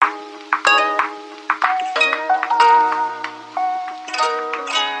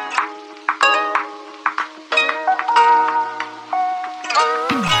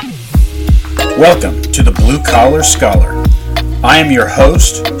Welcome to the Blue Collar Scholar. I am your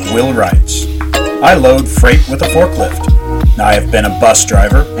host, Will Wrights. I load freight with a forklift. I have been a bus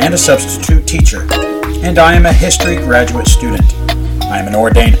driver and a substitute teacher, and I am a history graduate student. I am an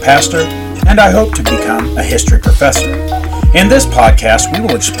ordained pastor, and I hope to become a history professor. In this podcast, we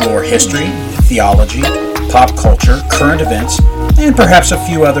will explore history, theology, pop culture, current events, and perhaps a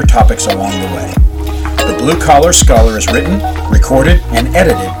few other topics along the way. The Blue Collar Scholar is written, recorded, and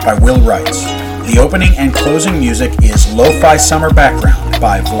edited by Will Wrights. The opening and closing music is Lo-Fi Summer Background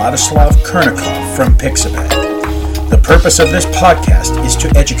by Vladislav Kurnikov from Pixabay. The purpose of this podcast is to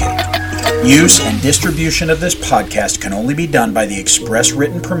educate. Use and distribution of this podcast can only be done by the express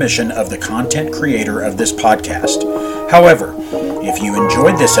written permission of the content creator of this podcast. However, if you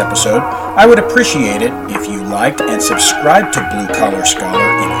enjoyed this episode, I would appreciate it if you liked and subscribed to Blue Collar Scholar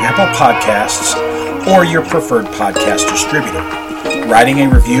in Apple Podcasts or your preferred podcast distributor. Writing a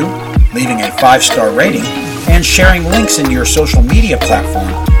review, leaving a 5-star rating, and sharing links in your social media platform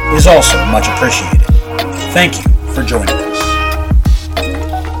is also much appreciated. Thank you for joining us.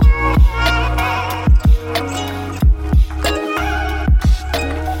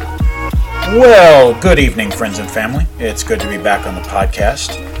 Well, good evening, friends and family. It's good to be back on the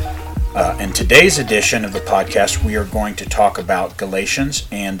podcast. In today's edition of the podcast, we are going to talk about Galatians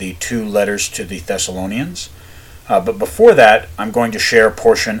and the 2 letters to the Thessalonians. But before that, I'm going to share a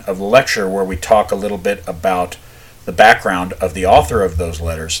portion of the lecture where we talk a little bit about the background of the author of those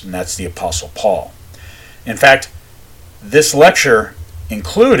letters, and that's the Apostle Paul. In fact, this lecture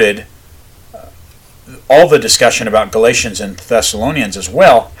included all the discussion about Galatians and Thessalonians as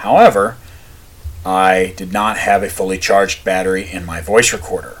well. However, I did not have a fully charged battery in my voice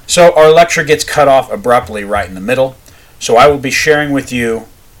recorder. So our lecture gets cut off abruptly right in the middle. So I will be sharing with you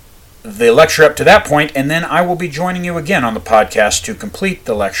the lecture up to that point, and then I will be joining you again on the podcast to complete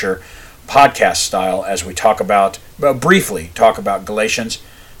the lecture podcast style as we briefly talk about Galatians,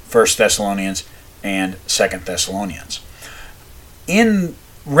 1 Thessalonians, and 2 Thessalonians. In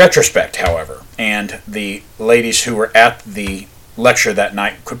retrospect, however, and the ladies who were at the lecture that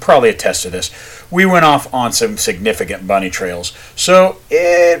night could probably attest to this, we went off on some significant bunny trails, so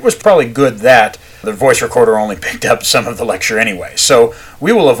it was probably good that the voice recorder only picked up some of the lecture anyway. So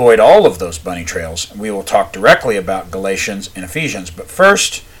we will avoid all of those bunny trails. We will talk directly about Galatians and Ephesians. But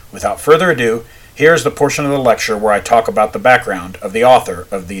first, without further ado, here's the portion of the lecture where I talk about the background of the author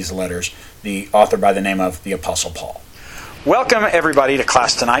of these letters, the author by the name of the Apostle Paul. Welcome, everybody, to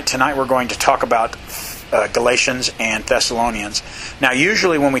class tonight. Tonight we're going to talk about Galatians and Thessalonians. Now,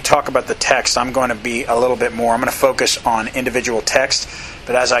 usually when we talk about the text, I'm going to be a little bit more. I'm going to focus on individual text,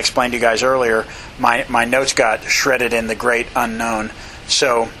 but as I explained to you guys earlier, my notes got shredded in the great unknown.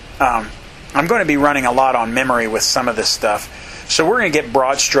 So I'm going to be running a lot on memory with some of this stuff. So we're going to get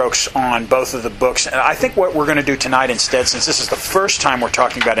broad strokes on both of the books. And I think what we're going to do tonight instead, since this is the first time we're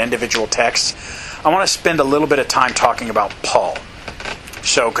talking about individual texts, I want to spend a little bit of time talking about Paul.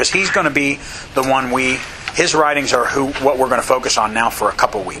 So, because he's going to be the one his writings are what we're going to focus on now for a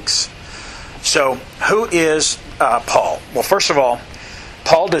couple weeks. So, who is Paul? Well, first of all,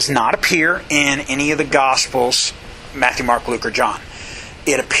 Paul does not appear in any of the Gospels, Matthew, Mark, Luke, or John.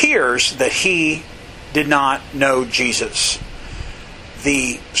 It appears that he did not know Jesus.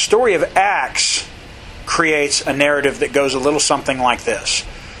 The story of Acts creates a narrative that goes a little something like this.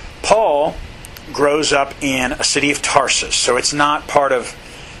 Paul grows up in a city of Tarsus, so it's not part of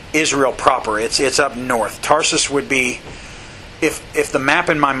Israel proper. It's up north. Tarsus would be, if the map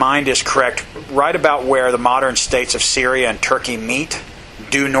in my mind is correct, right about where the modern states of Syria and Turkey meet,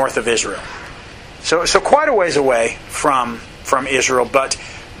 due north of Israel. So quite a ways away from Israel, but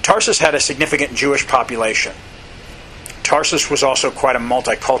Tarsus had a significant Jewish population. Tarsus was also quite a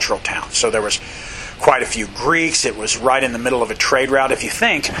multicultural town, so there was quite a few Greeks. It was right in the middle of a trade route. If you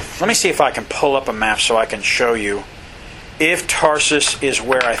think, let me see if I can pull up a map so I can show you if Tarsus is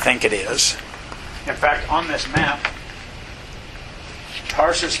where I think it is. In fact, on this map,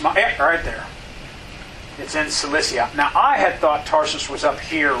 Tarsus, right there. It's in Cilicia. Now, I had thought Tarsus was up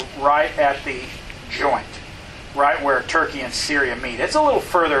here right at the joint, right where Turkey and Syria meet. It's a little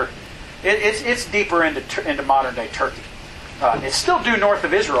further. It's deeper into modern-day Turkey. It's still due north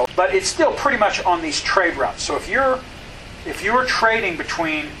of Israel, but it's still pretty much on these trade routes. So if you're trading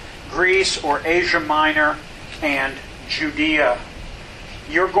between Greece or Asia Minor and Judea,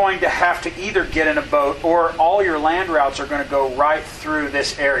 you're going to have to either get in a boat, or all your land routes are going to go right through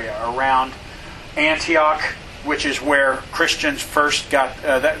this area around Antioch, which is where Christians first got.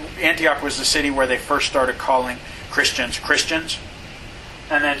 Antioch was the city where they first started calling Christians Christians.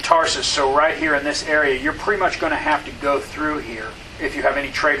 And then Tarsus, so right here in this area, you're pretty much going to have to go through here. if you have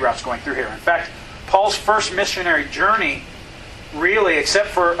any trade routes going through here. In fact, Paul's first missionary journey, really, except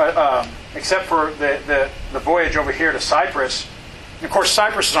for the voyage over here to Cyprus, and of course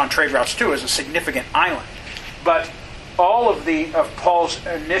Cyprus is on trade routes too, is a significant island. But all of Paul's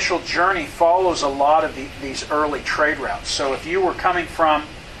initial journey follows a lot of these early trade routes. So if you were coming from,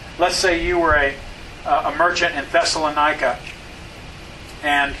 let's say you were a merchant in Thessalonica,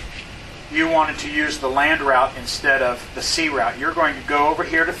 and you wanted to use the land route instead of the sea route, you're going to go over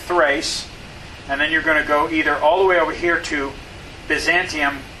here to Thrace, and then you're going to go either all the way over here to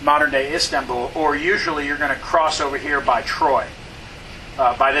Byzantium, modern-day Istanbul, or usually you're going to cross over here by Troy,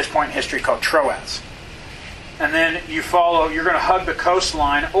 by this point in history called Troas. And then you're going to hug the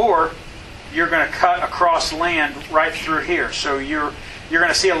coastline, or you're going to cut across land right through here. So you're going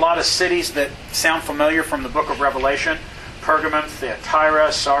to see a lot of cities that sound familiar from the book of Revelation: Pergamum,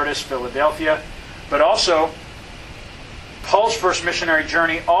 Thyatira, Sardis, Philadelphia. But also, Paul's first missionary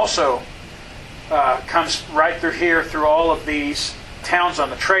journey also comes right through here, through all of these towns on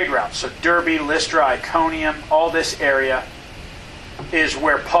the trade route. So Derbe, Lystra, Iconium, all this area is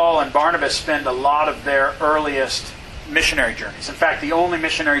where Paul and Barnabas spend a lot of their earliest missionary journeys. In fact, the only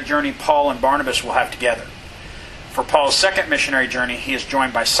missionary journey Paul and Barnabas will have together. For Paul's second missionary journey, he is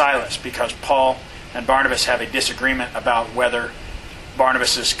joined by Silas, because Paul and Barnabas have a disagreement about whether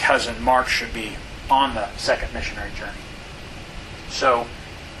Barnabas' cousin Mark should be on the second missionary journey. So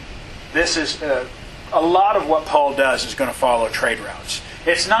this is a lot of what Paul does is going to follow trade routes.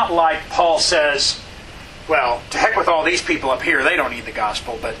 It's not like Paul says, well, to heck with all these people up here, they don't need the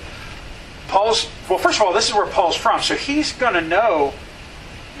gospel. But first of all, this is where Paul's from, so he's going to know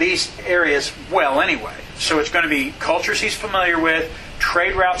these areas well anyway. So it's going to be cultures he's familiar with,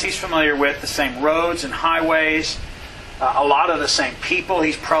 trade routes he's familiar with, the same roads and highways, a lot of the same people.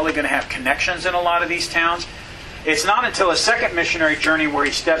 He's probably going to have connections in a lot of these towns. It's not until his second missionary journey where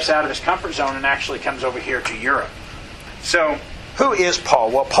he steps out of his comfort zone and actually comes over here to Europe. So, who is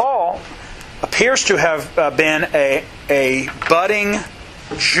Paul? Well, Paul appears to have been a budding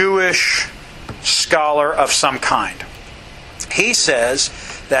Jewish scholar of some kind. He says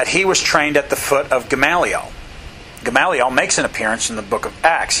that he was trained at the foot of Gamaliel. Gamaliel makes an appearance in the book of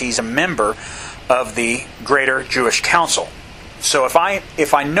Acts. He's a member of the Greater Jewish Council. So if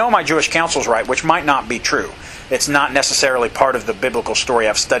I know my Jewish councils right, which might not be true, it's not necessarily part of the biblical story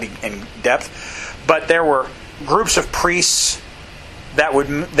I've studied in depth, but there were groups of priests that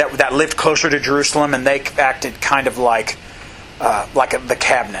lived closer to Jerusalem, and they acted kind of like the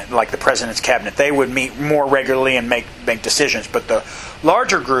cabinet, like the president's cabinet. They would meet more regularly and make decisions. But the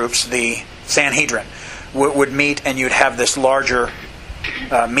larger groups, the Sanhedrin, would meet, and you'd have this larger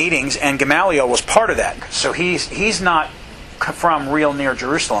meetings, and Gamaliel was part of that. So he's not from real near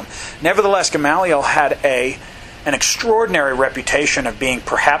Jerusalem. Nevertheless, Gamaliel had an extraordinary reputation of being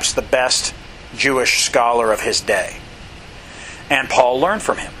perhaps the best Jewish scholar of his day. And Paul learned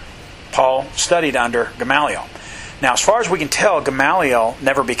from him. Paul studied under Gamaliel. Now, as far as we can tell, Gamaliel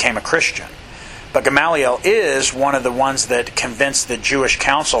never became a Christian. But Gamaliel is one of the ones that convinced the Jewish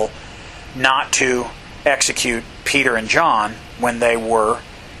council not to execute Peter and John when they were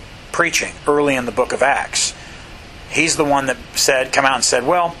preaching early in the book of Acts. He's the one that come out and said,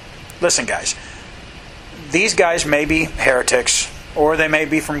 well, listen guys, these guys may be heretics or they may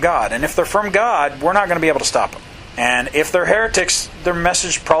be from God. And if they're from God, we're not going to be able to stop them. And if they're heretics, their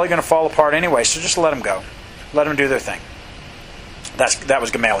message is probably going to fall apart anyway, so just let them go. Let them do their thing. That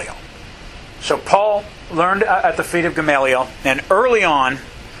was Gamaliel. So Paul learned at the feet of Gamaliel, and early on,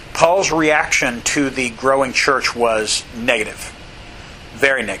 Paul's reaction to the growing church was negative.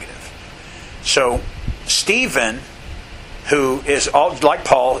 Very negative. So Stephen, who is like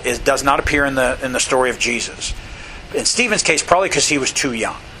Paul, does not appear in the story of Jesus. In Stephen's case, probably because he was too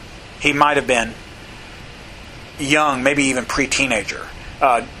young. He might have been young, maybe even pre-teenager,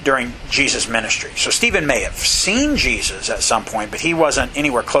 during Jesus' ministry. So Stephen may have seen Jesus at some point, but he wasn't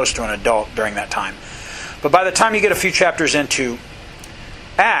anywhere close to an adult during that time. But by the time you get a few chapters into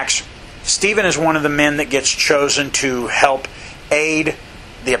Acts, Stephen is one of the men that gets chosen to help aid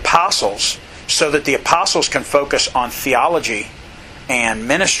the apostles so that the apostles can focus on theology and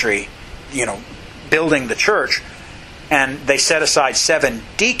ministry, building the church. And they set aside 7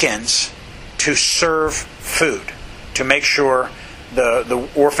 deacons to serve food, to make sure the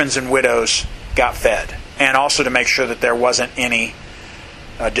orphans and widows got fed, and also to make sure that there wasn't any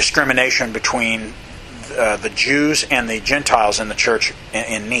discrimination between the Jews and the Gentiles in the church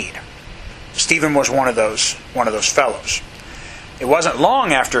in need. Stephen was one of those fellows. It wasn't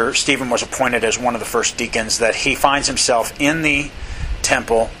long after Stephen was appointed as one of the first deacons that he finds himself in the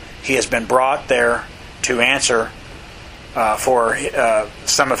temple. He has been brought there to answer for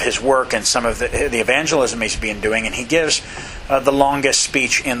some of his work and some of the evangelism he's been doing, and he gives the longest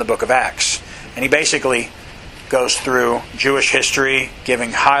speech in the book of Acts. And he basically goes through Jewish history,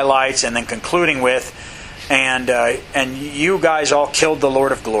 giving highlights, and then concluding with, and you guys all killed the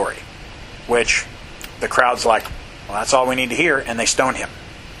Lord of glory, which the crowd's like, well, that's all we need to hear, and they stone him.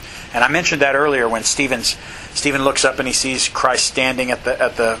 And I mentioned that earlier when Stephen looks up and he sees Christ standing at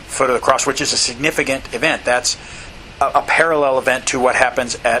the foot of the cross, which is a significant event. That's a parallel event to what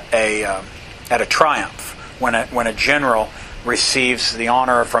happens at a triumph when a general receives the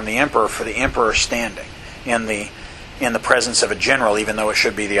honor from the emperor for the emperor standing in the presence of a general, even though it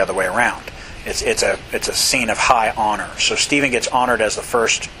should be the other way around. It's a scene of high honor. So Stephen gets honored as the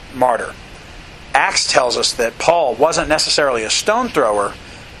first martyr. Acts tells us that Paul wasn't necessarily a stone thrower,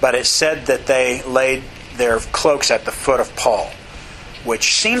 but it said that they laid their cloaks at the foot of Paul,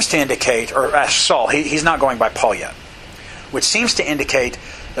 which seems to indicate, or Saul, he's not going by Paul yet, which seems to indicate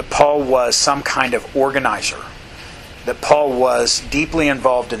that Paul was some kind of organizer, that Paul was deeply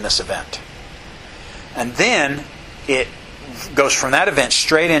involved in this event. And then it goes from that event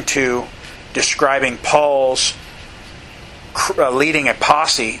straight into describing Paul's leading a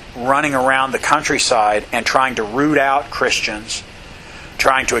posse running around the countryside and trying to root out Christians,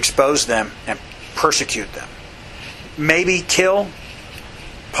 trying to expose them and persecute them. Maybe kill.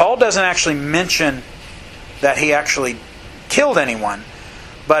 Paul doesn't actually mention that he actually killed anyone,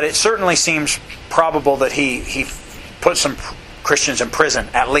 but it certainly seems probable that he put some Christians in prison,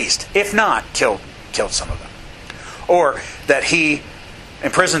 at least, if not killed some of them, or that he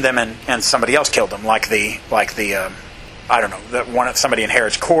imprisoned them and somebody else killed them, like the I don't know, somebody in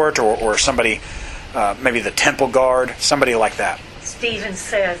Herod's court, or somebody, maybe the temple guard, somebody like that. Stephen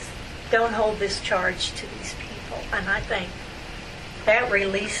says, don't hold this charge to these people. And I think that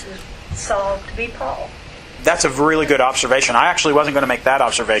releases Saul to be Paul. That's a really good observation. I actually wasn't going to make that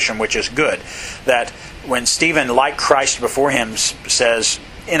observation, which is good. That when Stephen, like Christ before him, says,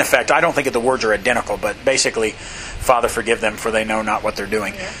 in effect, I don't think the words are identical, but basically, Father, forgive them, for they know not what they're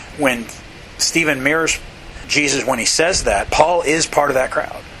doing. Yeah. When Stephen mirrors Jesus when he says that, Paul is part of that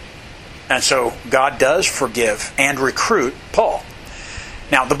crowd. And so God does forgive and recruit Paul.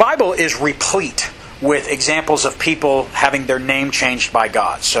 Now, the Bible is replete with examples of people having their name changed by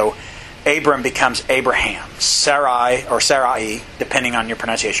God. So Abram becomes Abraham. Sarai, or Sarai, depending on your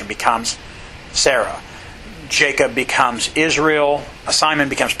pronunciation, becomes Sarah. Jacob becomes Israel. Simon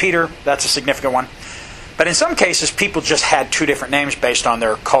becomes Peter. That's a significant one. But in some cases, people just had two different names based on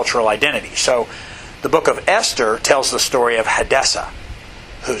their cultural identity. So the book of Esther tells the story of Hadassah,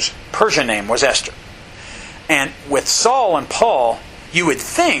 whose Persian name was Esther. And with Saul and Paul, you would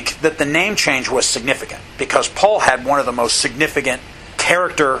think that the name change was significant, because Paul had one of the most significant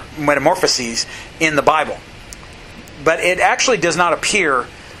character metamorphoses in the Bible. But it actually does not appear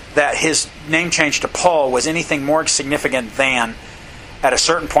that his name change to Paul was anything more significant than, at a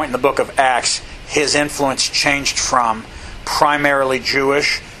certain point in the book of Acts, his influence changed from primarily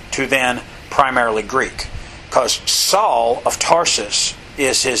Jewish to then primarily Greek. Because Saul of Tarsus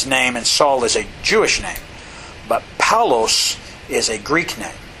is his name, and Saul is a Jewish name. But Paulos is a Greek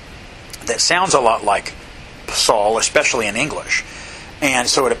name that sounds a lot like Saul, especially in English. And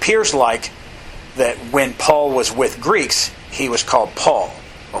so it appears like that when Paul was with Greeks, he was called Paul,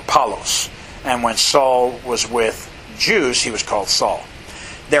 or Paulos. And when Saul was with Jews, he was called Saul.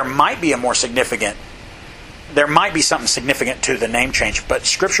 There might be something significant to the name change, but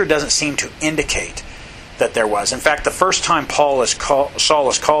Scripture doesn't seem to indicate that there was. In fact, the first time Saul is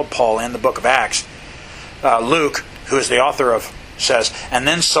called Paul in the book of Acts, Luke, who is the author of, says, and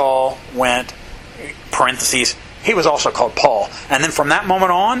then Saul went, parentheses, he was also called Paul. And then from that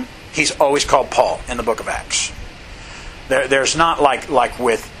moment on, he's always called Paul in the book of Acts. There's not like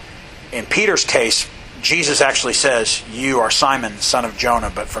with, in Peter's case, Jesus actually says, you are Simon, son of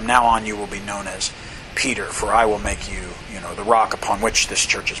Jonah, but from now on you will be known as Peter, for I will make you, the rock upon which this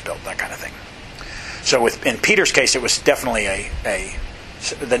church is built, that kind of thing. So in Peter's case, it was definitely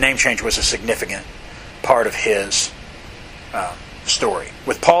the name change was a significant part of his story.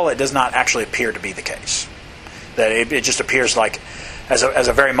 With Paul, it does not actually appear to be the case. That it just appears like, as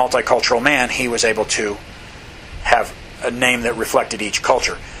a very multicultural man, he was able to have a name that reflected each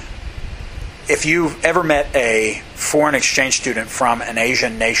culture. If you've ever met a foreign exchange student from an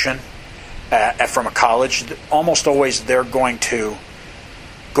Asian nation, from a college, almost always they're going to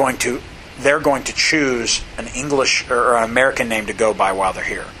choose an English or an American name to go by while they're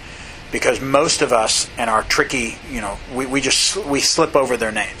here, because most of us and our tricky, we slip over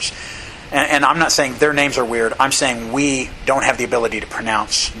their names. And I'm not saying their names are weird. I'm saying we don't have the ability to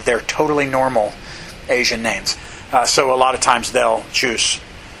pronounce their totally normal Asian names. So a lot of times they'll choose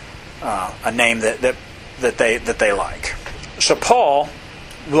a name that they like. So Paul,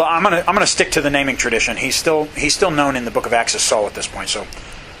 well, I'm gonna stick to the naming tradition. He's still known in the book of Acts as Saul at this point. So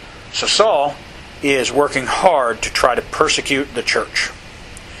Saul is working hard to try to persecute the church.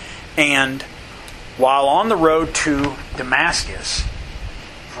 And while on the road to Damascus,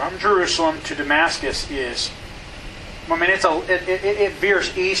 from Jerusalem to Damascus it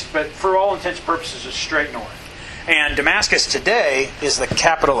veers east, but for all intents and purposes it's straight north. And Damascus today is the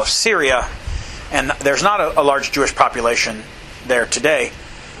capital of Syria, and there's not a large Jewish population there today.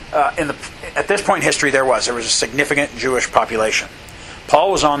 At this point in history, there was a significant Jewish population.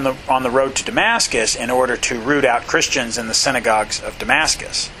 Paul was on the road to Damascus in order to root out Christians in the synagogues of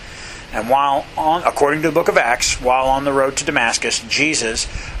Damascus. And according to the book of Acts, while on the road to Damascus, Jesus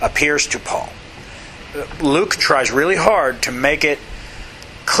appears to Paul. Luke tries really hard to make it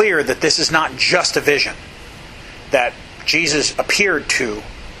clear that this is not just a vision, that Jesus appeared to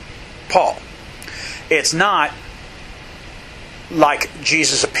Paul. It's not like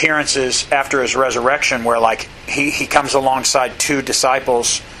Jesus' appearances after his resurrection, where like he comes alongside two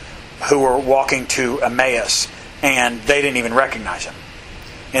disciples who were walking to Emmaus and they didn't even recognize him.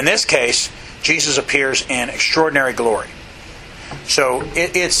 In this case, Jesus appears in extraordinary glory. So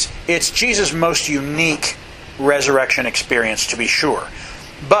it's Jesus' most unique resurrection experience, to be sure.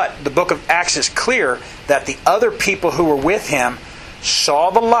 But the book of Acts is clear that the other people who were with him saw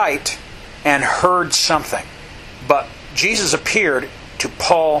the light and heard something. But Jesus appeared to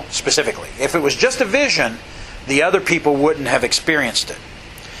Paul specifically. If it was just a vision, the other people wouldn't have experienced it.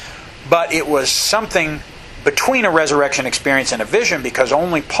 But it was something between a resurrection experience and a vision, because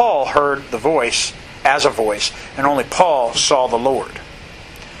only Paul heard the voice as a voice, and only Paul saw the Lord.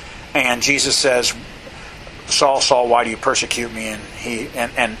 And Jesus says, "Saul, Saul, why do you persecute me?" And he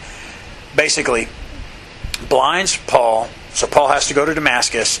basically blinds Paul, so Paul has to go to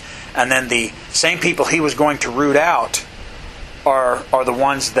Damascus, and then the same people he was going to root out are the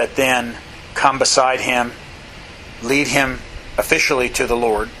ones that then come beside him, lead him officially to the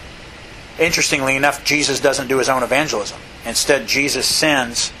Lord. Interestingly enough, Jesus doesn't do his own evangelism. Instead, Jesus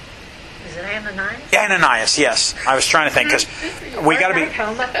sends... Is it Ananias? Ananias, yes. I was trying to think, because we got to be...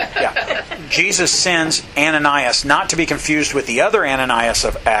 Yeah. Jesus sends Ananias, not to be confused with the other Ananias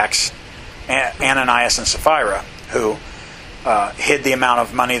of Acts, Ananias and Sapphira, who hid the amount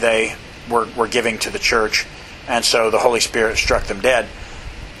of money they were giving to the church, and so the Holy Spirit struck them dead.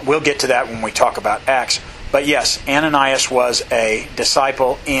 We'll get to that when we talk about Acts. But yes, Ananias was a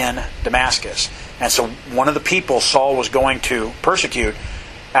disciple in Damascus. And so one of the people Saul was going to persecute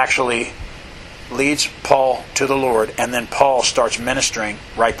actually leads Paul to the Lord, and then Paul starts ministering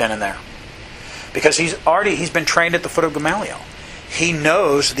right then and there. Because he's been trained at the foot of Gamaliel. He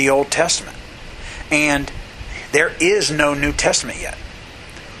knows the Old Testament. And there is no New Testament yet.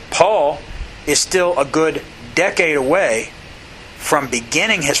 Paul is still a good decade away from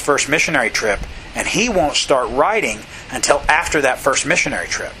beginning his first missionary trip, and he won't start writing until after that first missionary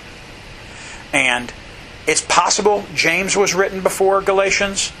trip. And it's possible James was written before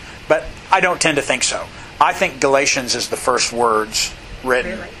Galatians, but I don't tend to think so. I think Galatians is the first words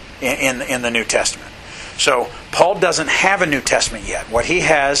written in the New Testament. So Paul doesn't have a New Testament yet. What he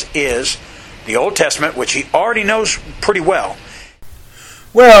has is the Old Testament, which he already knows pretty well.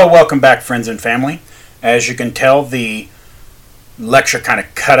 Well, welcome back, friends and family. As you can tell, the lecture kind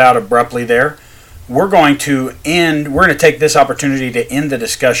of cut out abruptly there. We're going to take this opportunity to end the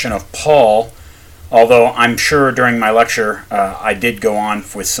discussion of Paul, although I'm sure during my lecture I did go on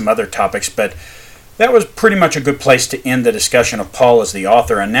with some other topics, but that was pretty much a good place to end the discussion of Paul as the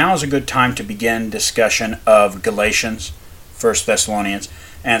author, and now is a good time to begin discussion of Galatians, 1 Thessalonians,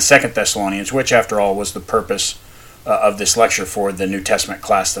 and 2 Thessalonians, which after all was the purpose of this lecture for the New Testament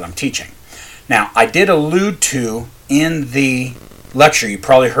class that I'm teaching. Now, I did allude to in the lecture, you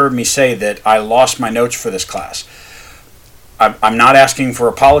probably heard me say that I lost my notes for this class. I'm not asking for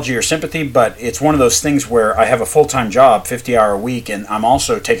apology or sympathy, but it's one of those things where I have a full-time job, 50-hour a week, and I'm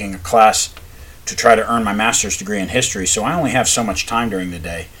also taking a class to try to earn my master's degree in history, so I only have so much time during the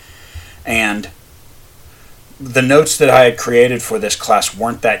day. And the notes that I had created for this class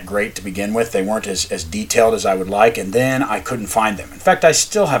weren't that great to begin with. They weren't as detailed as I would like, and then I couldn't find them. In fact, I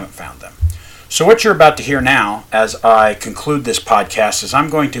still haven't found them. So what you're about to hear now, as I conclude this podcast, is I'm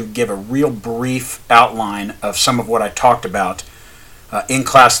going to give a real brief outline of some of what I talked about in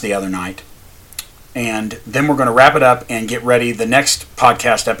class the other night. And then we're going to wrap it up and get ready. The next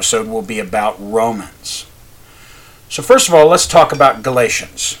podcast episode will be about Romans. So first of all, let's talk about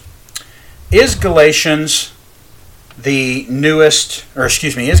Galatians. Is Galatians the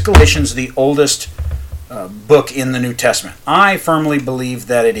oldest book in the New Testament? I firmly believe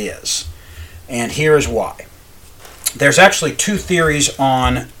that it is, and here is why. There's actually two theories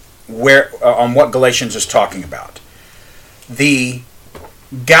on what Galatians is talking about. The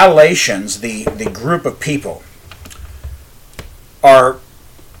Galatians, the group of people, are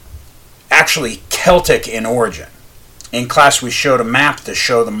actually Celtic in origin. In class we showed a map to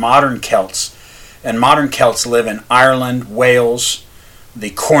show the modern Celts, and modern Celts live in Ireland, Wales,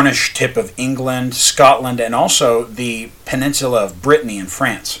 the Cornish tip of England, Scotland, and also the peninsula of Brittany in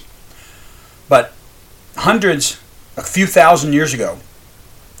France. But a few thousand years ago,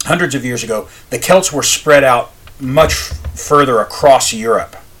 hundreds of years ago, the Celts were spread out much further across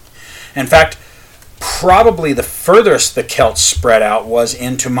Europe. In fact, probably the furthest the Celts spread out was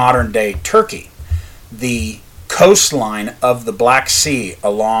into modern-day Turkey. The coastline of the Black Sea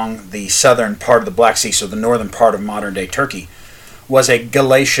along the southern part of the Black Sea, so the northern part of modern-day Turkey, was a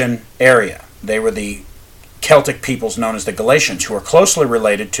Galatian area. They were the Celtic peoples known as the Galatians, who are closely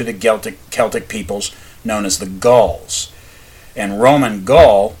related to the Celtic peoples known as the Gauls. And Roman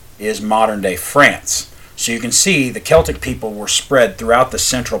Gaul is modern-day France. So you can see the Celtic people were spread throughout the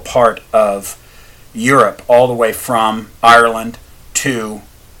central part of Europe, all the way from Ireland to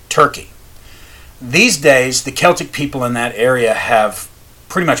Turkey. These days, the Celtic people in that area have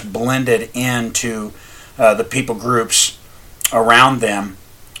pretty much blended into the people groups around them,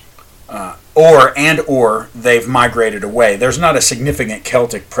 or they've migrated away. There's not a significant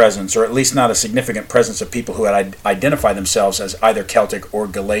Celtic presence, or at least not a significant presence of people who identify themselves as either Celtic or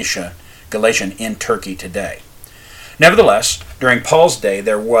Galatian in Turkey today. Nevertheless, during Paul's day,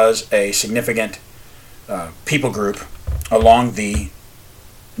 there was a significant people group along the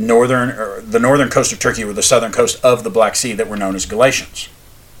northern coast of Turkey, or the southern coast of the Black Sea, that were known as Galatians.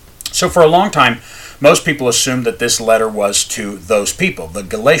 So for a long time, most people assumed that this letter was to those people, the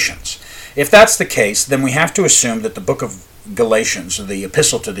Galatians. If that's the case, then we have to assume that the book of Galatians, or the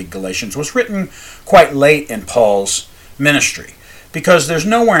epistle to the Galatians, was written quite late in Paul's ministry, because there's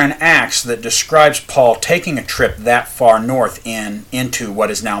nowhere in Acts that describes Paul taking a trip that far north into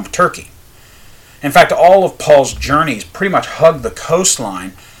what is now Turkey. In fact, all of Paul's journeys pretty much hug the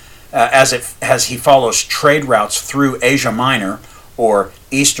coastline as he follows trade routes through Asia Minor, or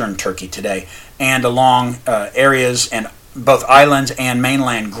eastern Turkey today, and along areas and both islands and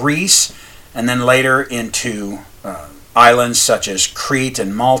mainland Greece, and then later into islands such as Crete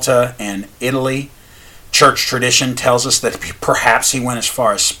and Malta and Italy. Church tradition tells us that perhaps he went as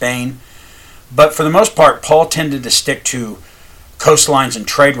far as Spain. But for the most part, Paul tended to stick to coastlines and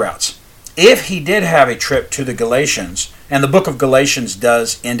trade routes. If he did have a trip to the Galatians, and the book of Galatians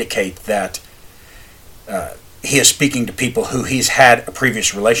does indicate that he is speaking to people who he's had a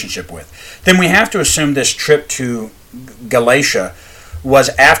previous relationship with, then we have to assume this trip to Galatia was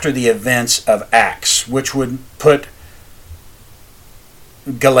after the events of Acts, which would put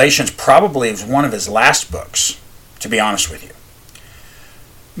Galatians probably as one of his last books, to be honest with you.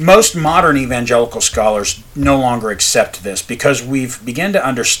 Most modern evangelical scholars no longer accept this, because we've begun to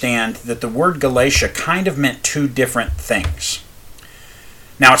understand that the word Galatia kind of meant two different things.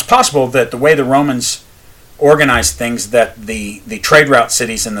 Now, it's possible that the way the Romans organized things, that the trade route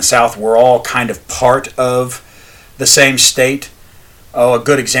cities in the south were all kind of part of the same state. A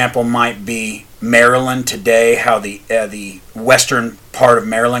good example might be Maryland today, how the western part of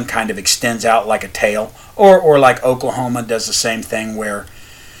Maryland kind of extends out like a tail, or like Oklahoma does the same thing, where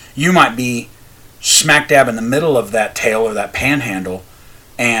you might be smack dab in the middle of that tail or that panhandle,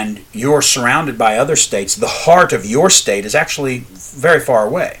 and you're surrounded by other states. The heart of your state is actually very far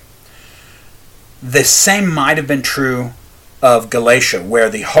away. The same might have been true of Galatia, where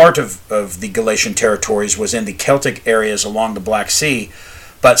the heart of the Galatian territories was in the Celtic areas along the Black Sea,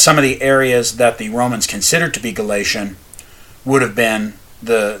 but some of the areas that the Romans considered to be Galatian would have been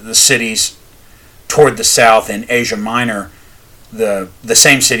the cities toward the south in Asia Minor, the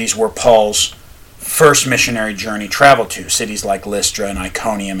same cities where Paul's first missionary journey traveled to, cities like Lystra and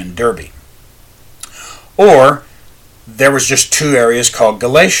Iconium and Derbe. Or there was just two areas called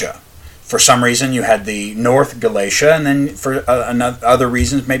Galatia. For some reason you had the North Galatia, and then for other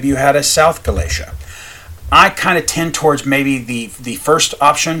reasons maybe you had a South Galatia. I kind of tend towards maybe the first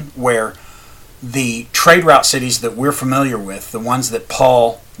option, where the trade route cities that we're familiar with, the ones that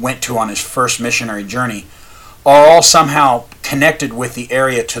Paul went to on his first missionary journey, are all somehow connected with the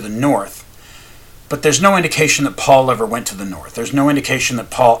area to the north. But there's no indication that Paul ever went to the north. There's no indication that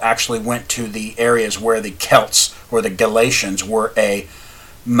Paul actually went to the areas where the Celts or the Galatians were a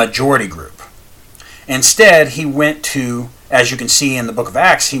majority group. Instead, he went to, as you can see in the book of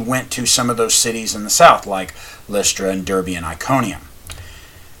Acts, he went to some of those cities in the south, like Lystra and Derbe and Iconium.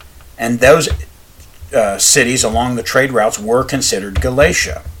 And those cities along the trade routes were considered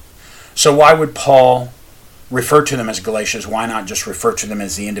Galatia. So why would Paul refer to them as Galatians? Why not just refer to them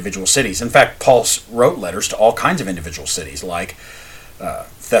as the individual cities? In fact, Paul wrote letters to all kinds of individual cities, like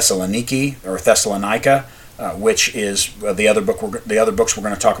Thessalonica, which is the other books we're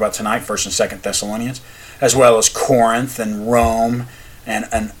going to talk about tonight, 1st and 2nd Thessalonians, as well as Corinth and Rome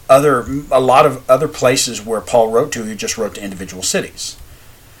and a lot of other places where Paul wrote to. He just wrote to individual cities.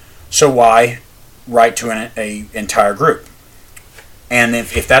 So why write to an entire group? And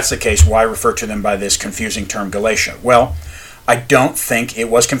if that's the case, why refer to them by this confusing term Galatia? Well, I don't think it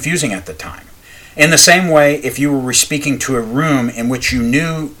was confusing at the time. In the same way, if you were speaking to a room in which you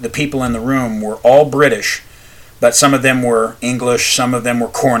knew the people in the room were all British, but some of them were English, some of them were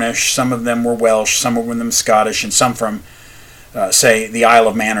Cornish, some of them were Welsh, some of them Scottish, and some from, say, the Isle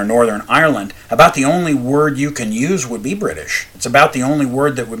of Man or Northern Ireland, about the only word you can use would be British. It's about the only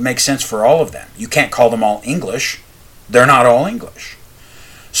word that would make sense for all of them. You can't call them all English. They're not all English.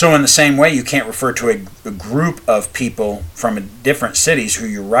 So in the same way, you can't refer to a group of people from different cities who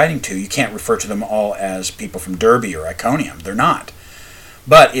you're writing to. You can't refer to them all as people from Derby or Iconium. They're not.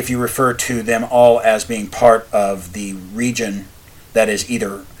 But if you refer to them all as being part of the region that is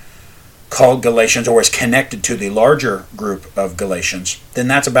either called Galatians or is connected to the larger group of Galatians, then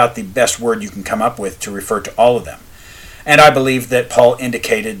that's about the best word you can come up with to refer to all of them. And I believe that Paul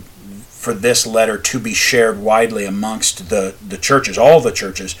indicated for this letter to be shared widely amongst the churches, all the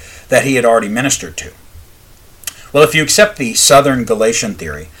churches that he had already ministered to. Well, if you accept the Southern Galatian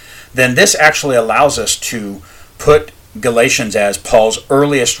theory, then this actually allows us to put Galatians as Paul's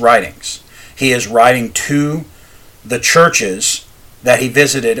earliest writings. He is writing to the churches that he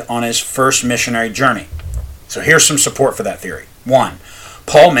visited on his first missionary journey. So here's some support for that theory. 1,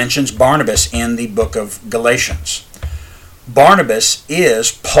 Paul mentions Barnabas in the book of Galatians. Barnabas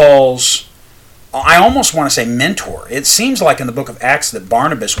is Paul's, I almost want to say mentor. It seems like in the book of Acts that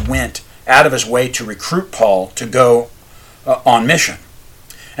Barnabas went out of his way to recruit Paul to go on mission.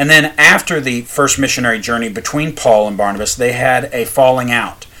 And then after the first missionary journey between Paul and Barnabas, they had a falling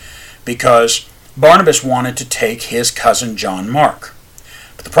out because Barnabas wanted to take his cousin John Mark.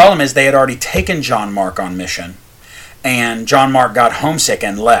 But the problem is they had already taken John Mark on mission, and John Mark got homesick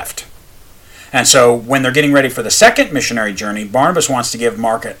and left. And so when they're getting ready for the second missionary journey, Barnabas wants to give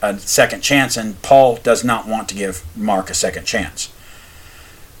Mark a second chance, and Paul does not want to give Mark a second chance.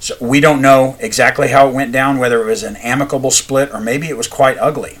 So we don't know exactly how it went down, whether it was an amicable split or maybe it was quite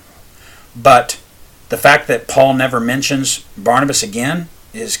ugly. But the fact that Paul never mentions Barnabas again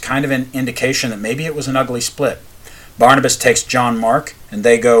is kind of an indication that maybe it was an ugly split. Barnabas takes John Mark, and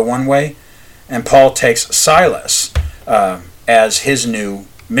they go one way, and Paul takes Silas as his new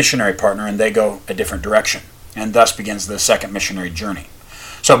missionary partner, and they go a different direction, and thus begins the second missionary journey.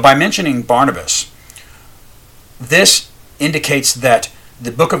 So by mentioning Barnabas, this indicates that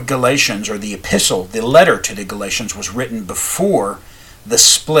the book of Galatians, or the epistle, the letter to the Galatians, was written before the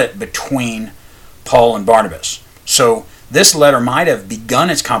split between Paul and Barnabas. So this letter might have begun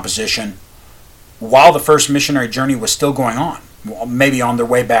its composition while the first missionary journey was still going on, maybe on their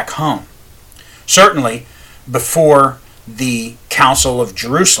way back home. Certainly before the Council of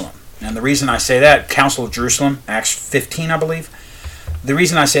Jerusalem. And the reason I say that, Council of Jerusalem, Acts 15, I believe, the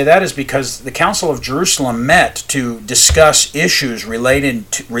reason I say that is because the Council of Jerusalem met to discuss issues relating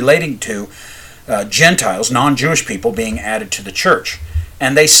to Gentiles, non-Jewish people, being added to the church.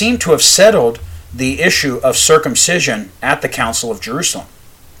 And they seem to have settled the issue of circumcision at the Council of Jerusalem.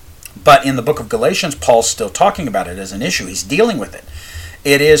 But in the book of Galatians, Paul's still talking about it as an issue. He's dealing with it.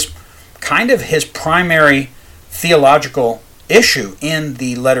 It is kind of his primary theological issue in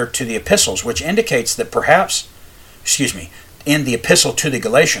the letter to the epistles, which indicates that perhaps, in the epistle to the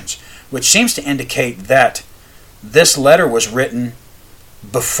Galatians, which seems to indicate that this letter was written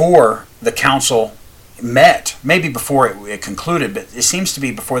before the council met, maybe before it concluded, but it seems to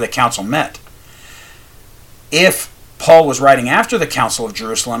be before the council met. If Paul was writing after the Council of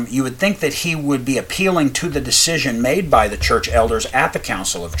Jerusalem, you would think that he would be appealing to the decision made by the church elders at the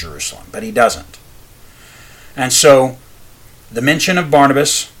Council of Jerusalem, but he doesn't. And so the mention of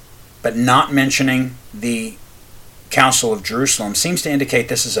Barnabas, but not mentioning the Council of Jerusalem, seems to indicate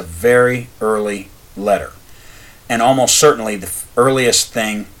this is a very early letter, and almost certainly the earliest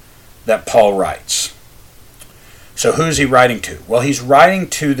thing that Paul writes. So who's he writing to? Well, he's writing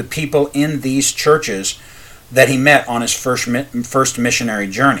to the people in these churches that he met on his first missionary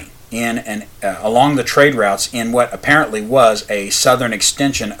journey along the trade routes in what apparently was a southern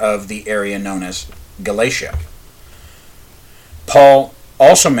extension of the area known as Galatia. Paul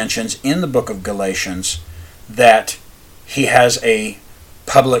also mentions in the book of Galatians that he has a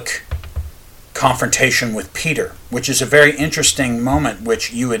public confrontation with Peter, which is a very interesting moment,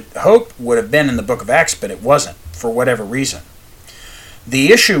 which you would hope would have been in the book of Acts, but it wasn't, for whatever reason.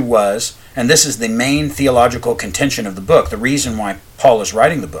 The issue was, and this is the main theological contention of the book, the reason why Paul is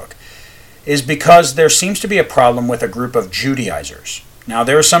writing the book, is because there seems to be a problem with a group of Judaizers. Now,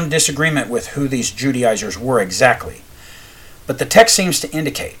 there is some disagreement with who these Judaizers were exactly, but the text seems to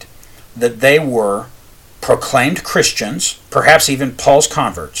indicate that they were proclaimed Christians, perhaps even Paul's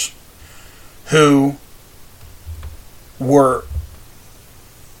converts, who were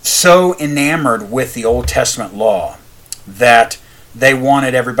so enamored with the Old Testament law that they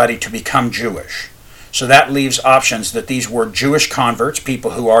wanted everybody to become Jewish. So that leaves options that these were Jewish converts,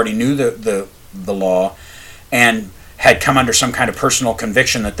 people who already knew the law and had come under some kind of personal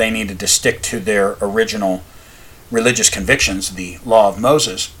conviction that they needed to stick to their original religious convictions, the law of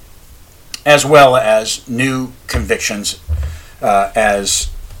Moses, as well as new convictions as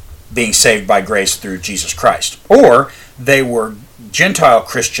being saved by grace through Jesus Christ. Or they were Gentile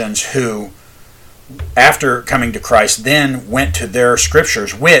Christians who, after coming to Christ, then went to their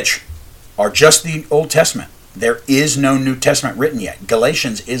scriptures, which are just the Old Testament. There is no New Testament written yet.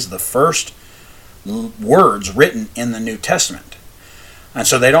 Galatians is the first words written in the New Testament. And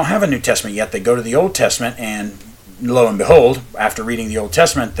so they don't have a New Testament yet. They go to the Old Testament, and lo and behold, after reading the Old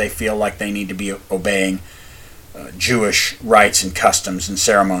Testament, they feel like they need to be obeying Jewish rites and customs and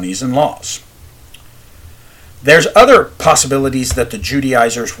ceremonies and laws. There's other possibilities that the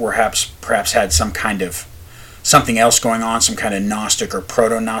Judaizers perhaps had some kind of something else going on, some kind of Gnostic or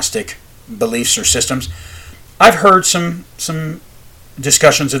proto-Gnostic beliefs or systems. I've heard some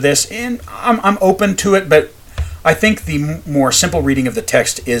discussions of this, and I'm open to it, but I think the more simple reading of the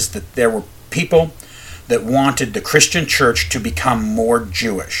text is that there were people that wanted the Christian church to become more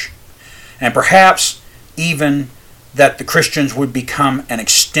Jewish, and perhaps even that the Christians would become an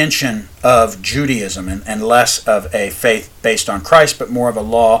extension of Judaism and less of a faith based on Christ, but more of a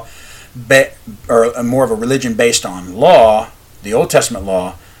law, or more of a religion based on law, the Old Testament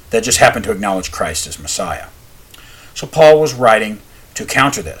law, that just happened to acknowledge Christ as Messiah. So Paul was writing to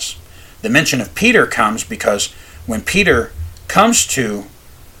counter this. The mention of Peter comes because when Peter comes to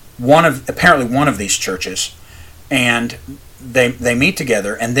apparently one of these churches, and they meet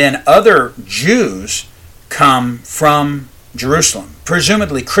together, and then other Jews come from Jerusalem,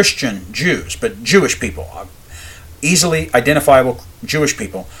 presumably Christian Jews, but Jewish people, easily identifiable Jewish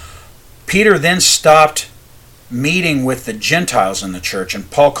people. Peter then stopped meeting with the Gentiles in the church, and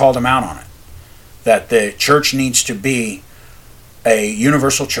Paul called him out on it, that the church needs to be a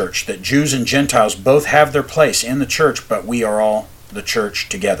universal church, that Jews and Gentiles both have their place in the church, but we are all the church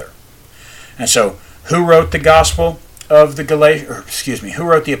together. And so, who wrote the gospel of the who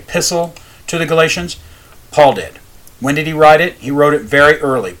wrote the epistle to the Galatians? Paul did. When did he write it? He wrote it very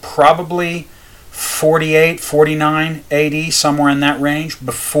early, probably 48, 49 AD, somewhere in that range,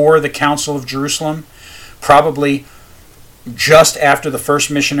 before the Council of Jerusalem, probably just after the first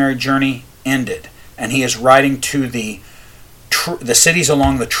missionary journey ended. And he is writing to the cities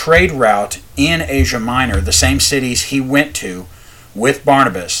along the trade route in Asia Minor, the same cities he went to with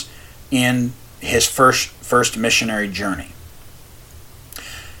Barnabas in his first missionary journey.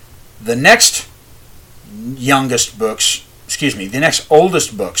 The next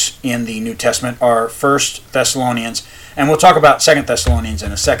oldest books in the New Testament are 1 Thessalonians, and we'll talk about 2 Thessalonians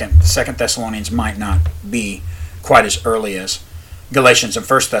in a second. 2 Thessalonians might not be quite as early as Galatians and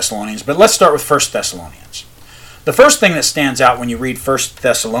 1 Thessalonians, but let's start with 1 Thessalonians. The first thing that stands out when you read 1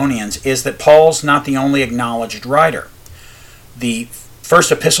 Thessalonians is that Paul's not the only acknowledged writer. The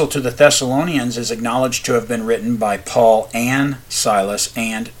first epistle to the Thessalonians is acknowledged to have been written by Paul and Silas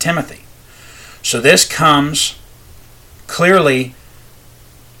and Timothy. So this comes clearly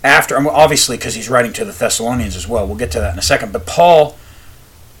after, obviously because he's writing to the Thessalonians as well. We'll get to that in a second. But Paul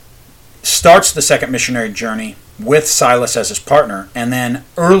starts the second missionary journey with Silas as his partner, and then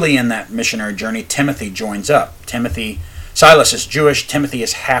early in that missionary journey, Timothy joins up. Silas is Jewish, Timothy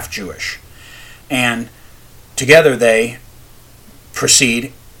is half Jewish. And together they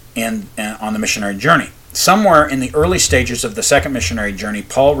proceed on the missionary journey. Somewhere in the early stages of the second missionary journey,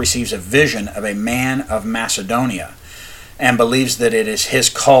 Paul receives a vision of a man of Macedonia and believes that it is his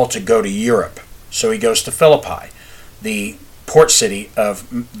call to go to Europe. So he goes to Philippi, the port city of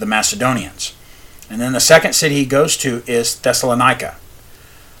the Macedonians. And then the second city he goes to is Thessalonica,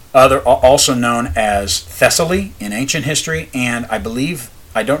 also known as Thessaly in ancient history, and I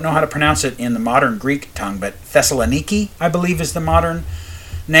don't know how to pronounce it in the modern Greek tongue, but Thessaloniki, I believe, is the modern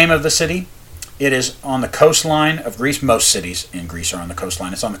name of the city. It is on the coastline of Greece. Most cities in Greece are on the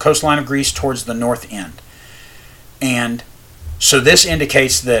coastline. It's on the coastline of Greece towards the north end. And So this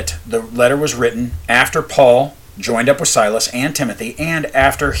indicates that the letter was written after Paul joined up with Silas and Timothy, and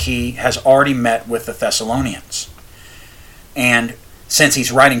after he has already met with the Thessalonians. And since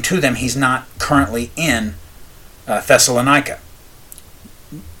he's writing to them, he's not currently in Thessalonica.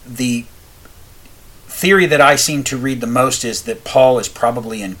 The theory that I seem to read the most is that Paul is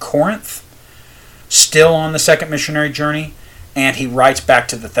probably in Corinth, still on the second missionary journey, and he writes back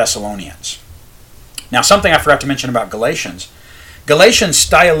to the Thessalonians. Now, something I forgot to mention about Galatians. Galatians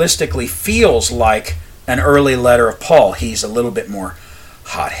stylistically feels like an early letter of Paul. He's a little bit more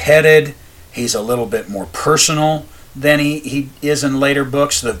hot-headed. He's a little bit more personal than he is in later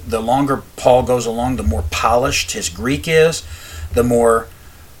books. The longer Paul goes along, the more polished his Greek is, the more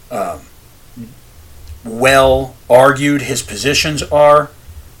well-argued his positions are.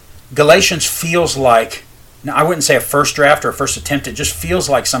 Galatians feels like, now I wouldn't say a first draft or a first attempt, it just feels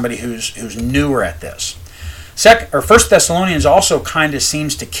like somebody who's newer at this. First Thessalonians also kind of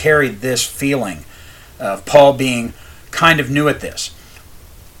seems to carry this feeling of Paul being kind of new at this.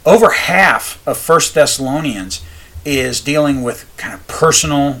 Over half of First Thessalonians is dealing with kind of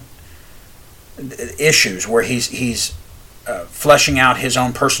personal issues where he's fleshing out his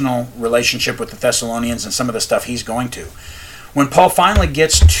own personal relationship with the Thessalonians and some of the stuff he's going to. When Paul finally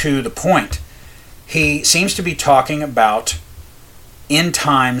gets to the point, he seems to be talking about end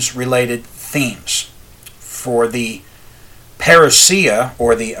times related themes. For the parousia,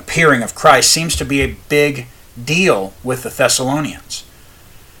 or the appearing of Christ, seems to be a big deal with the Thessalonians.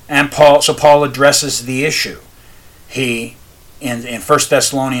 And Paul addresses the issue. He, in 1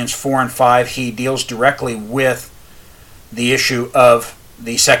 Thessalonians 4 and 5, he deals directly with the issue of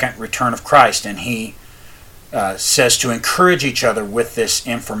the second return of Christ, and he says to encourage each other with this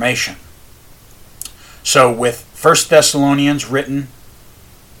information. So with 1 Thessalonians written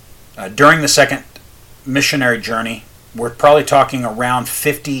during the second missionary journey, we're probably talking around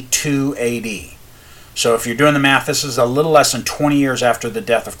 52 AD. So if you're doing the math, this is a little less than 20 years after the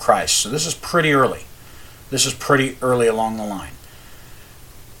death of Christ. So this is pretty early. This is pretty early along the line.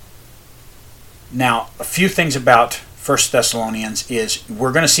 Now, a few things about 1 Thessalonians is,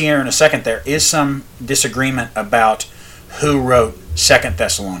 we're going to see here in a second, there is some disagreement about who wrote 2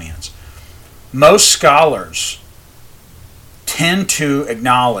 Thessalonians. Most scholars tend to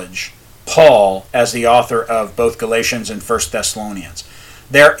acknowledge Paul as the author of both Galatians and 1 Thessalonians.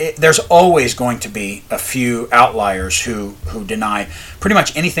 There's always going to be a few outliers who deny pretty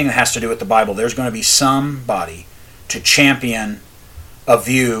much anything that has to do with the Bible. There's going to be somebody to champion a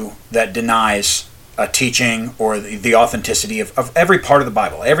view that denies a teaching or the authenticity of every part of the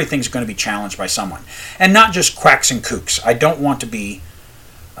Bible. Everything's going to be challenged by someone. And not just quacks and kooks. I don't want to be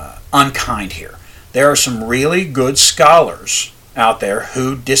unkind here. There are some really good scholars out there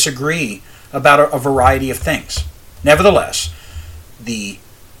who disagree about a variety of things. Nevertheless, the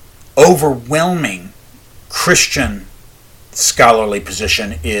overwhelming Christian scholarly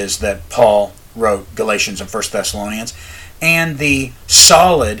position is that Paul wrote Galatians and 1 Thessalonians, and the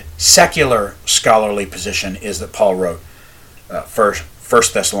solid secular scholarly position is that Paul wrote 1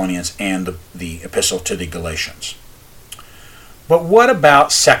 Thessalonians and the epistle to the Galatians. But what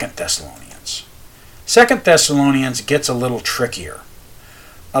about 2 Thessalonians? 2 Thessalonians gets a little trickier.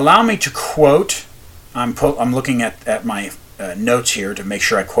 Allow me to quote, I'm looking at my notes here to make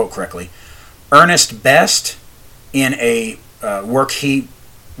sure I quote correctly, Ernest Best in a work he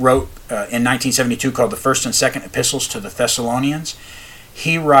wrote in 1972 called The First and Second Epistles to the Thessalonians.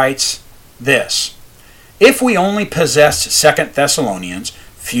 He writes this: "If we only possessed 2 Thessalonians,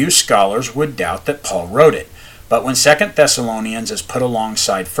 few scholars would doubt that Paul wrote it. But when 2 Thessalonians is put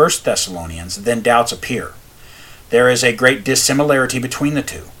alongside 1 Thessalonians, then doubts appear. There is a great dissimilarity between the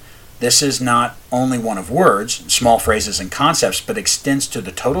two. This is not only one of words, small phrases and concepts, but extends to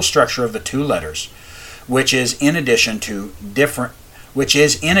the total structure of the two letters, which is in addition different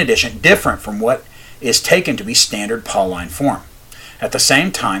from what is taken to be standard Pauline form. At the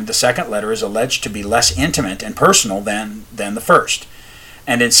same time, the second letter is alleged to be less intimate and personal than the first,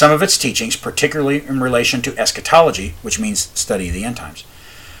 and in some of its teachings, particularly in relation to eschatology, which means study of the end times,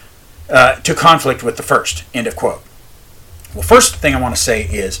 to conflict with the first." End of quote. Well, first thing I want to say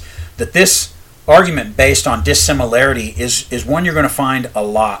is that this argument based on dissimilarity is one you're going to find a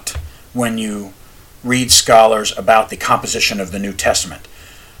lot when you read scholars about the composition of the New Testament.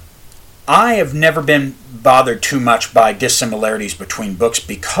 I have never been bothered too much by dissimilarities between books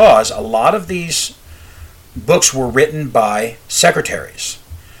because a lot of these books were written by secretaries.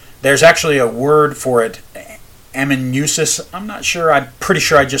 There's actually a word for it, amanuensis. I'm pretty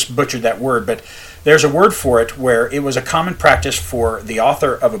sure I just butchered that word, but there's a word for it where it was a common practice for the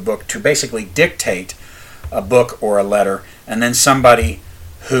author of a book to basically dictate a book or a letter, and then somebody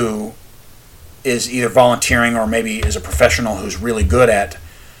who is either volunteering or maybe is a professional who's really good at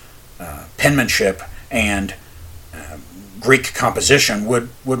penmanship and Greek composition would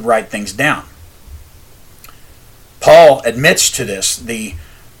write things down. Paul admits to this. The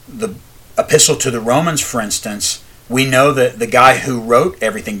epistle to the Romans, for instance, we know that the guy who wrote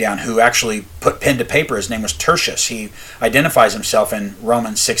everything down, who actually put pen to paper, his name was Tertius. He identifies himself in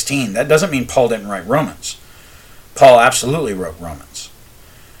Romans 16. That doesn't mean Paul didn't write Romans. Paul absolutely wrote Romans.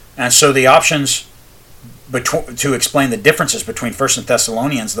 And so the options to explain the differences between 1st and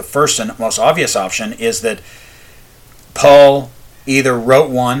Thessalonians, the first and most obvious option is that Paul either wrote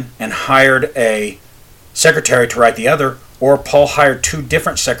one and hired a secretary to write the other, or Paul hired two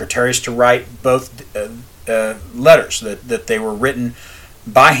different secretaries to write both letters, that they were written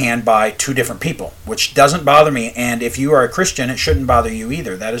by hand by two different people, which doesn't bother me, and if you are a Christian, it shouldn't bother you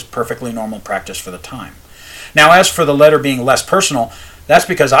either. That is perfectly normal practice for the time. Now, as for the letter being less personal, that's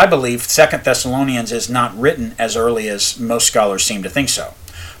because I believe 2nd Thessalonians is not written as early as most scholars seem to think so.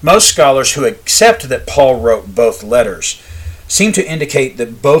 Most scholars who accept that Paul wrote both letters seem to indicate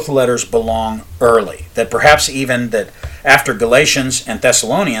that both letters belong early, that perhaps even that after Galatians and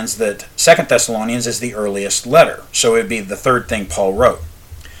Thessalonians, that 2nd Thessalonians is the earliest letter. So it would be the third thing Paul wrote.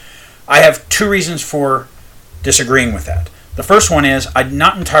 I have two reasons for disagreeing with that. The first one is I'm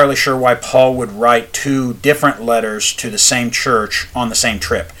not entirely sure why Paul would write two different letters to the same church on the same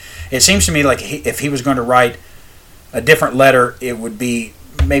trip. It seems to me like if he was going to write a different letter, it would be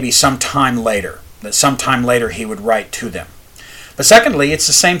maybe some time later, that sometime later he would write to them. But secondly, it's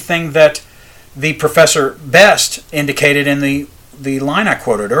the same thing that the Professor Best indicated in the line I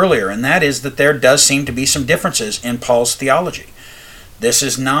quoted earlier, and that is that there does seem to be some differences in Paul's theology. This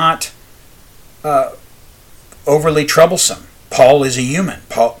is not overly troublesome. Paul is a human.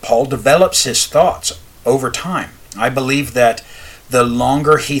 Paul develops his thoughts over time. I believe that the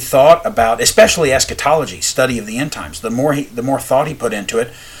longer he thought about, especially eschatology, study of the end times, the more thought he put into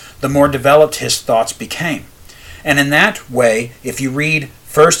it, the more developed his thoughts became. And in that way, if you read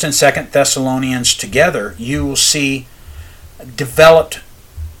 1st and 2nd Thessalonians together, you will see developed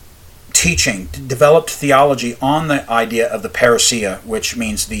teaching, developed theology on the idea of the parousia, which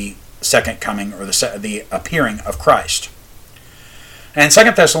means the second coming or the appearing of Christ. And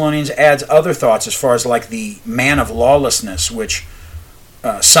 2nd Thessalonians adds other thoughts as far as like the man of lawlessness, which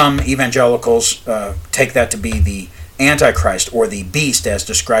some evangelicals take that to be the Antichrist or the beast as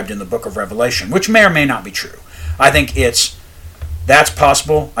described in the book of Revelation, which may or may not be true. I think that's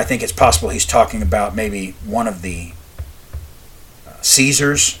possible. I think it's possible he's talking about maybe one of the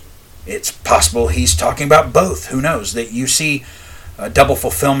Caesars. It's possible he's talking about both. Who knows? That you see double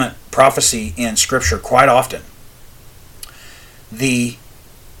fulfillment prophecy in Scripture quite often. The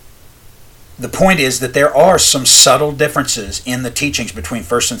point is that there are some subtle differences in the teachings between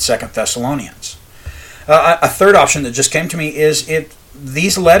 1st and 2nd Thessalonians. A third option that just came to me is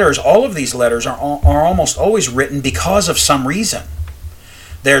these letters, all of these letters are almost always written because of some reason.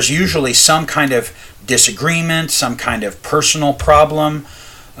 There's usually some kind of disagreement, some kind of personal problem,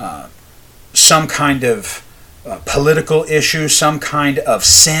 some kind of political issue, some kind of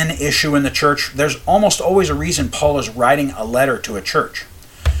sin issue in the church. There's almost always a reason Paul is writing a letter to a church.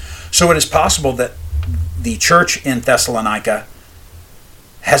 So it is possible that the church in Thessalonica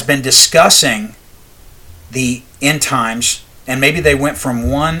has been discussing the end times, and maybe they went from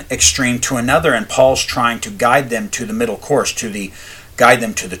one extreme to another, and Paul's trying to guide them to the middle course, guide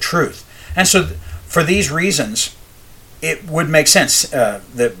them to the truth. And so for these reasons, it would make sense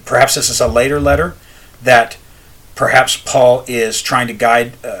that perhaps this is a later letter, that perhaps Paul is trying to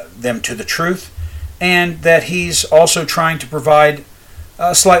guide them to the truth, and that he's also trying to provide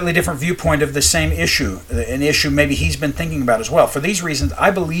a slightly different viewpoint of the same issue, an issue maybe he's been thinking about as well. For these reasons,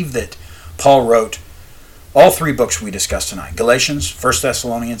 I believe that Paul wrote all three books we discussed tonight: Galatians, 1st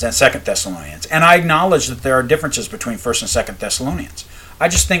Thessalonians, and 2nd Thessalonians. And I acknowledge that there are differences between 1st and 2nd Thessalonians. I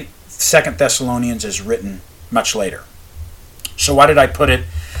just think 2nd Thessalonians is written much later. So why did I put it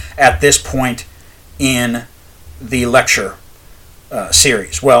at this point in the lecture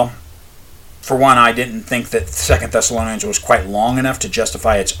series? Well, for one, I didn't think that 2nd Thessalonians was quite long enough to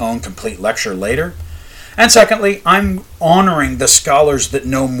justify its own complete lecture later. And secondly, I'm honoring the scholars that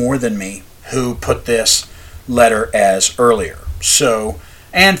know more than me who put this letter as earlier. So,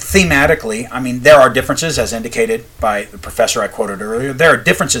 and thematically, I mean, there are differences, as indicated by the professor I quoted earlier. There are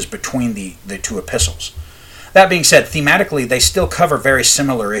differences between the two epistles. That being said, thematically, they still cover very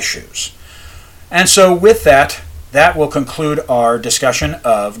similar issues. And so with that will conclude our discussion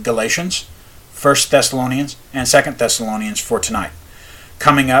of Galatians, 1st Thessalonians, and 2nd Thessalonians for tonight.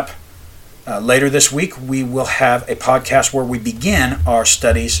 Coming up, Later this week, we will have a podcast where we begin our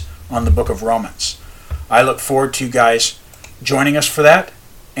studies on the book of Romans. I look forward to you guys joining us for that.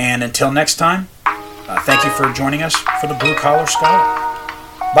 And until next time, thank you for joining us for the Blue Collar Scholar.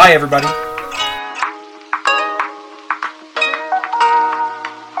 Bye, everybody.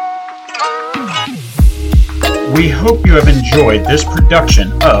 We hope you have enjoyed this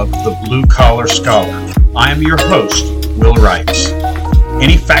production of the Blue Collar Scholar. I am your host, Will Wrights.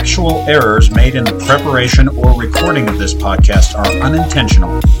 Any factual errors made in the preparation or recording of this podcast are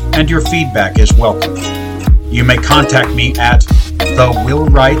unintentional, and your feedback is welcome. You may contact me at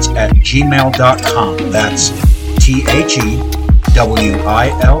thewillwrights@gmail.com. That's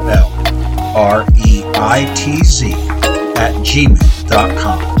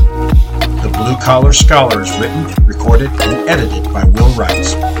THEWILLREITZ@gmail.com. The Blue Collar Scholar is written, recorded, and edited by Will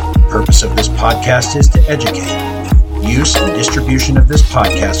Wrights. The purpose of this podcast is to educate. Use and distribution of this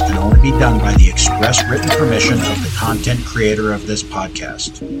podcast can only be done by the express written permission of the content creator of this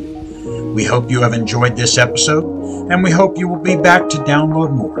podcast. We hope you have enjoyed this episode, and we hope you will be back to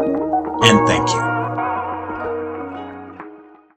download more. And thank you.